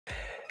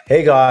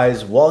Hey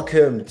guys,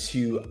 welcome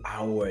to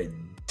our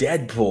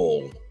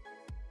Deadpool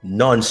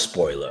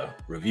non-spoiler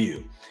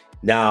review.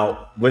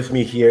 Now, with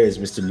me here is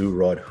Mr. Lou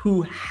Rod,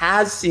 who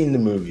has seen the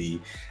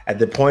movie. At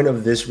the point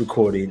of this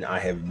recording, I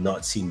have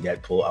not seen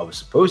Deadpool. I was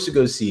supposed to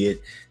go see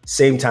it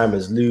same time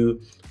as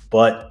Lou,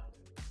 but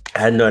I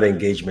had another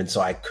engagement,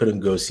 so I couldn't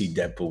go see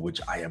Deadpool,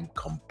 which I am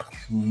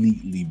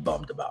completely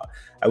bummed about.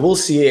 I will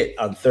see it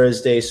on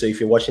Thursday, so if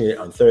you're watching it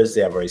on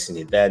Thursday, I've already seen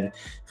it then.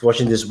 If you're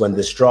watching this when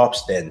this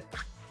drops, then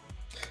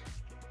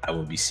I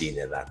will be seeing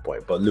it at that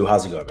point. But Lou,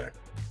 how's it going, man?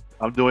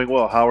 I'm doing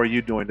well. How are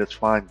you doing this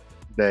fine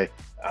day?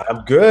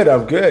 I'm good.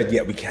 I'm good.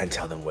 Yeah, we can't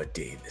tell them what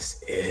day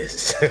this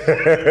is.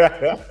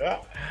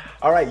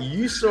 All right,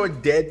 you saw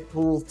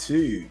Deadpool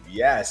 2.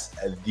 Yes,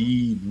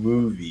 the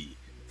movie.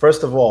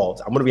 First of all,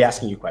 I'm going to be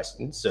asking you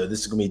questions. So this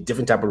is going to be a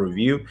different type of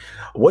review.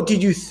 What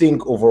did you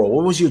think overall?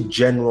 What was your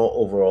general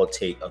overall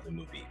take of the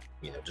movie?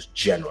 Just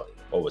generally,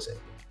 what was it?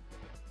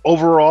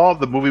 Overall,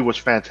 the movie was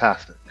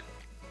fantastic.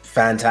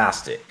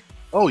 Fantastic.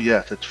 Oh,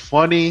 yes. It's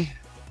funny.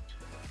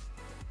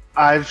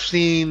 I've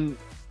seen,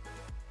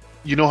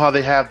 you know how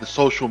they have the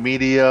social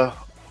media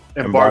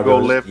embargo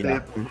lifted?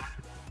 Yeah.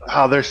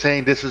 How they're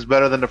saying this is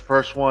better than the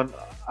first one?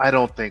 I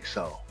don't think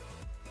so.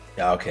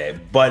 Okay,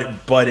 but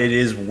it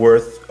is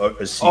worth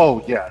a sequel.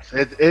 Oh, yes.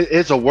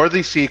 It's a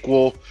worthy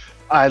sequel.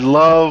 I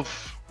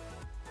love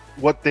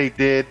what they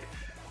did.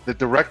 The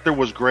director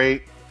was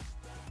great.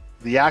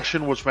 The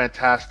action was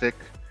fantastic.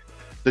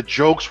 The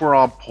jokes were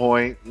on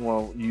point.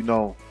 Well,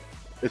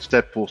 it's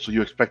Deadpool, so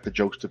you expect the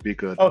jokes to be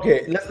good.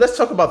 Okay, let's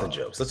talk about the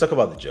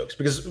jokes.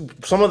 Because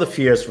some of the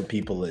fears for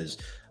people is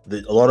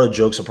that a lot of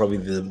jokes are probably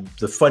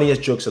the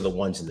funniest jokes are the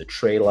ones in the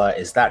trailer.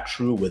 Is that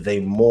true? Were they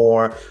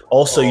more?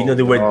 Also,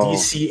 there were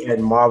DC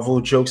and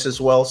Marvel jokes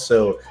as well.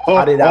 So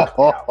how did that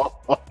play out?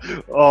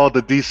 Oh,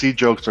 the DC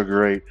jokes are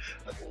great.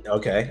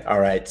 Okay,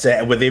 all right.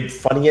 So were they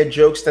funnier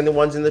jokes than the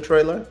ones in the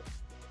trailer?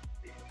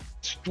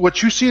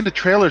 What you see in the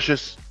trailer is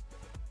just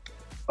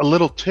a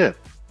little tip.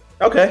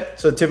 Okay,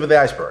 so tip of the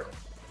iceberg.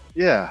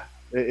 Yeah,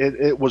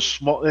 it was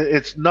small.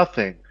 It's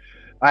nothing.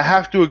 I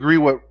have to agree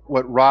what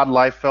Rod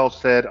Liefeld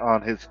said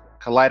on his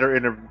Collider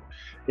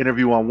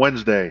interview on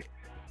Wednesday.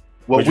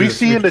 What we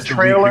see in the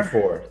trailer,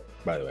 before,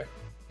 by the way,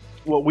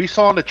 what we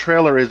saw in the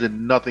trailer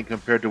isn't nothing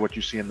compared to what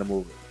you see in the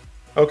movie.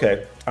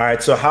 Okay, all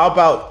right. So how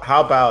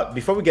about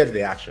before we get to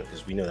the action,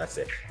 because we know that's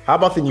it. How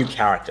about the new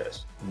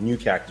characters?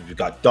 We've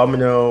got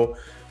Domino,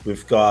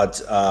 we've got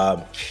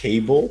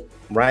Cable,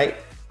 right?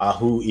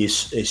 Who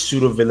is a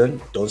pseudo villain?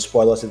 Don't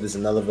spoil us if there's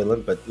another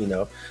villain, but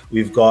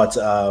we've got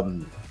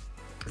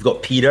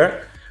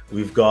Peter,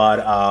 we've got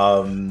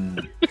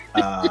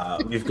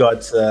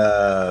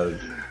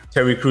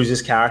Terry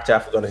Cruz's character. I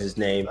forgot his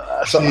name.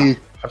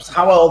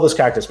 How are all those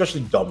characters,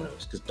 especially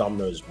Domino's? Because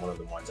Domino is one of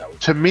the ones I would.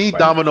 To me,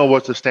 Domino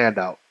was the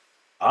standout.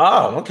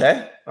 Oh,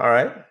 okay, all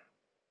right.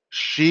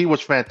 She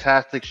was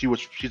fantastic.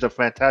 She's a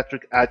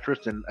fantastic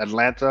actress in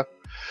Atlanta.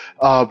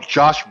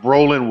 Josh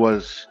Brolin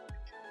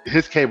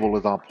his Cable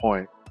is on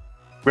point.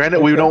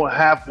 Granted, we don't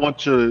have one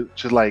to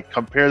like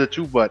compare the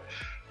two, but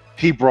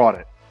he brought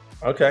it.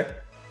 Okay.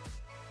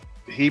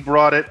 He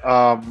brought it.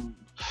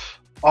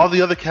 All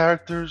the other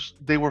characters,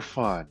 they were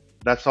fun.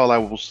 That's all I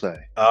will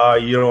say.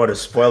 You don't want to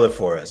spoil it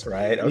for us,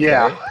 right? Okay.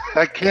 Yeah,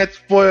 I can't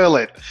spoil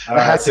it.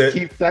 I have to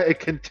keep that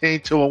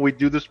contained till when we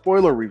do the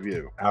spoiler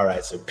review. All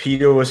right, so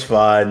Peter was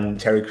fun.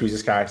 Terry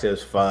Cruz's character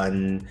was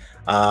fun.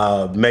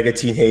 Mega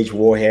Teenage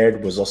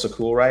Warhead was also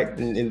cool, right?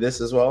 In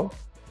this as well?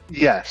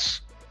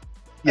 Yes.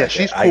 Yeah,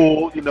 Okay, she's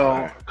cool.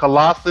 right.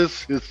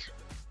 Colossus is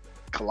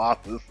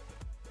Colossus.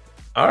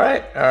 All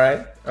right.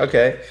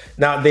 Okay.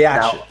 Now the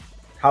action.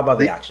 How about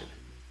the action?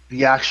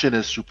 The action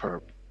is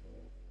superb.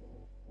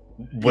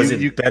 Was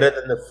it better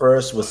than the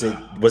first? Was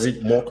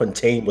it more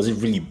contained? Was it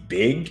really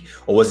big,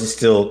 or was it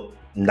still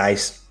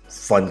nice,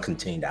 fun,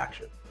 contained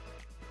action?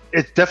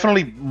 It's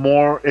definitely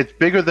more. It's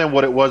bigger than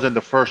what it was in the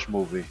first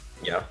movie.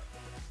 Yeah.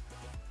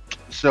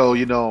 So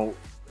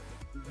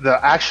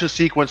the action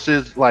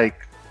sequences,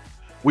 like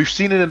we've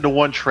seen it in the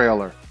one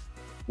trailer,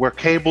 where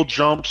Cable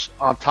jumps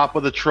on top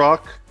of the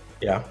truck.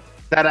 Yeah.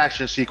 That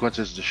action sequence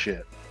is the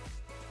shit.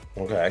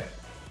 Okay.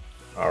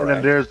 All and right.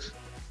 then there's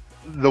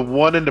the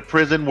one in the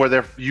prison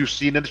where you've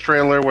seen in the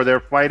trailer where they're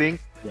fighting.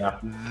 Yeah.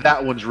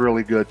 That one's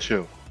really good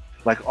too.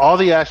 Like all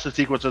the action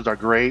sequences are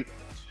great.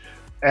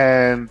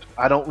 And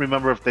I don't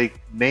remember if they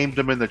named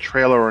them in the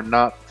trailer or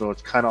not, so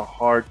it's kind of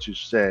hard to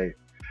say.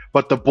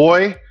 But the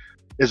boy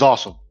is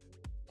awesome.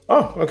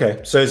 Oh,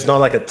 okay. So it's not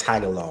like a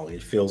tag along.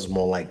 It feels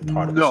more like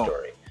part of the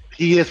story.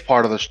 He is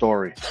part of the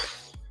story.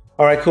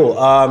 All right, cool.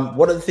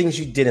 What are the things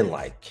you didn't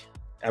like?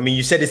 I mean,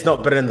 you said it's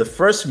not better than the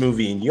first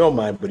movie in your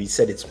mind, but he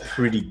said it's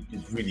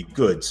really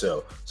good.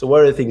 So what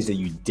are the things that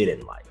you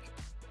didn't like?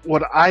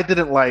 What I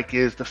didn't like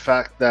is the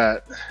fact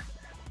that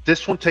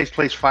this one takes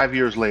place 5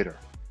 years later.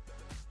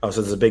 Oh,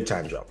 so there's a big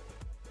time jump.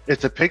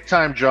 It's a big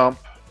time jump,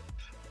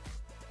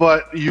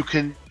 but you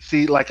can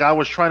see, like I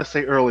was trying to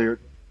say earlier,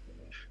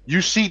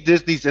 you see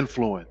Disney's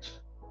influence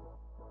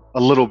a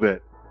little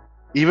bit.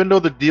 Even though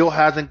the deal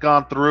hasn't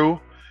gone through,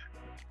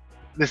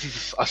 this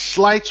is a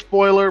slight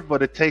spoiler,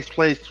 but it takes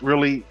place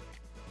really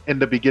in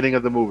the beginning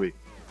of the movie.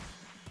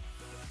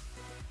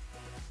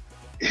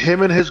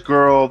 Him and his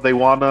girl, they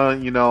want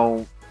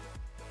to,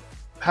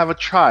 have a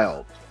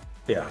child.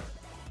 Yeah.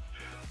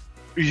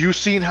 You've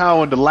seen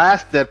how in the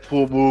last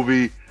Deadpool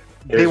movie,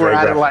 they were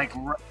at it like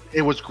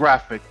it was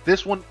graphic.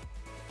 This one,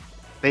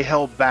 they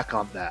held back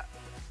on that.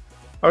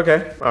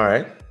 Okay. All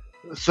right.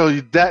 So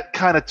that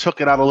kind of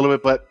took it out a little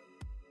bit, but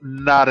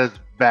not as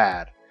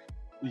bad.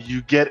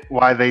 You get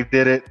why they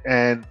did it,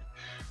 and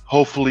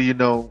hopefully,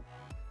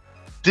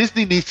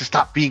 Disney needs to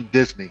stop being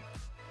Disney.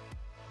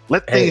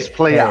 Let things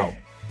play out.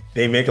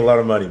 They make a lot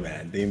of money,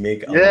 man. They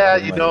make a lot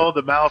of money.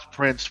 The mouse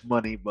prints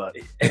money, but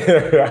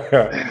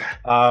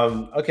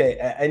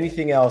okay.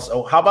 Anything else?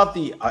 Oh, how about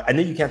I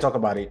know you can't talk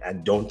about it,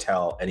 and don't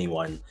tell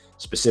anyone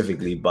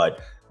specifically, but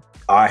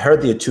I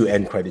heard there are 2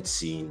 end credit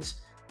scenes.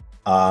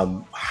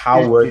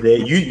 How were they?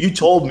 You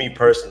told me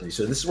personally.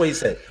 So this is what he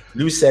said.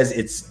 Lou says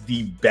it's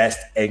the best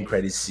end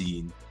credit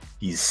scene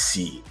he's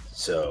seen.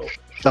 So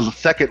the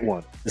second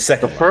one.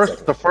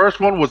 The first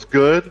one was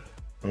good.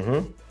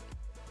 Mm-hmm.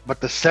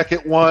 But the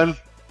second one,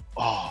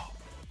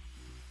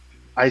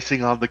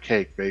 icing on the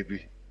cake,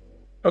 baby.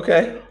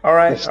 Okay. All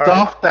right. The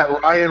stuff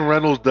that Ryan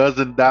Reynolds does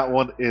in that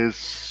one is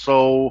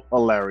so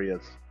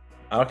hilarious.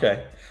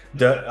 Okay.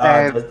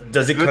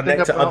 Does it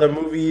connect to other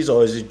movies,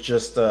 or is it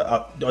just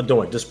don't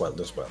worry, just spoil.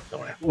 Don't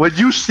worry. When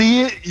you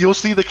see it, you'll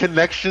see the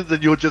connections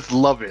and you'll just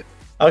love it.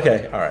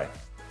 Okay, all right.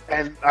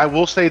 And I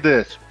will say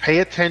this, pay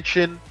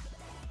attention.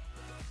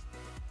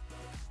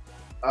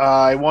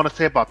 I want to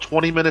say about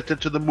 20 minutes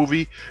into the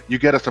movie, you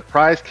get a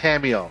surprise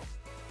cameo.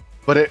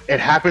 But it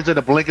happens in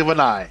the blink of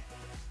an eye.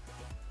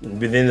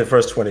 Within the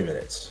first 20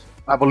 minutes.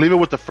 I believe it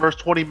was the first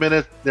 20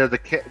 minutes. There's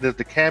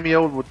the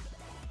cameo with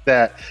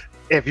that.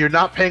 If you're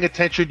not paying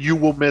attention, you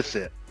will miss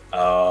it.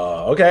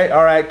 Okay.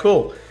 All right,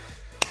 cool.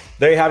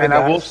 There you have it, And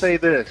guys. I will say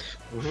this,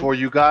 for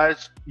you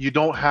guys, you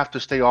don't have to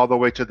stay all the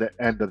way to the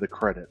end of the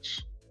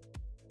credits.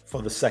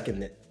 For the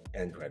second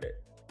end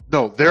credit.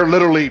 No, they're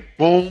literally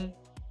boom,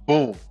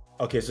 boom.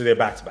 Okay, so they're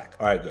back to back.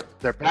 All right, good.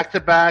 They're back to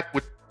back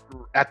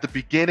at the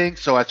beginning.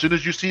 So as soon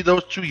as you see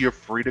those 2, you're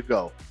free to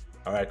go.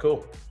 All right,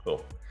 cool.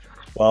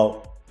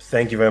 Well,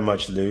 thank you very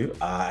much, Lou.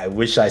 I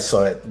wish I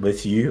saw it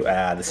with you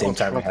at the same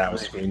time I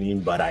was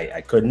screening, but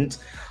I couldn't.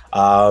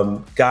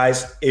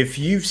 Guys, if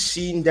you've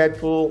seen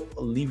Deadpool,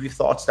 leave your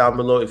thoughts down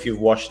below. If you're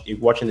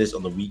watching this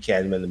on the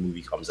weekend when the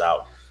movie comes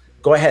out,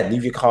 go ahead,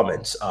 leave your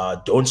comments.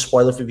 Don't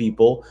spoil it for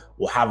people.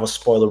 We'll have a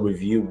spoiler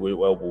review where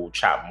we'll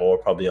chat more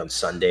probably on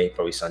Sunday,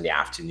 probably Sunday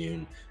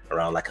afternoon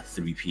around like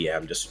 3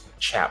 p.m. Just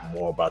chat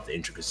more about the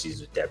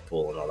intricacies of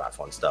Deadpool and all that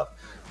fun stuff.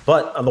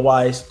 But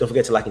otherwise, don't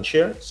forget to like and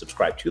share,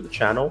 subscribe to the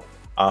channel,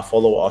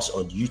 follow us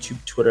on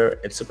YouTube, Twitter,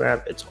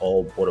 Instagram. It's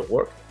all Boored at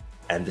Work.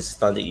 And this is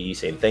Thunder E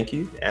saying thank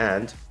you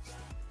and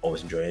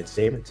always enjoy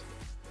entertainment.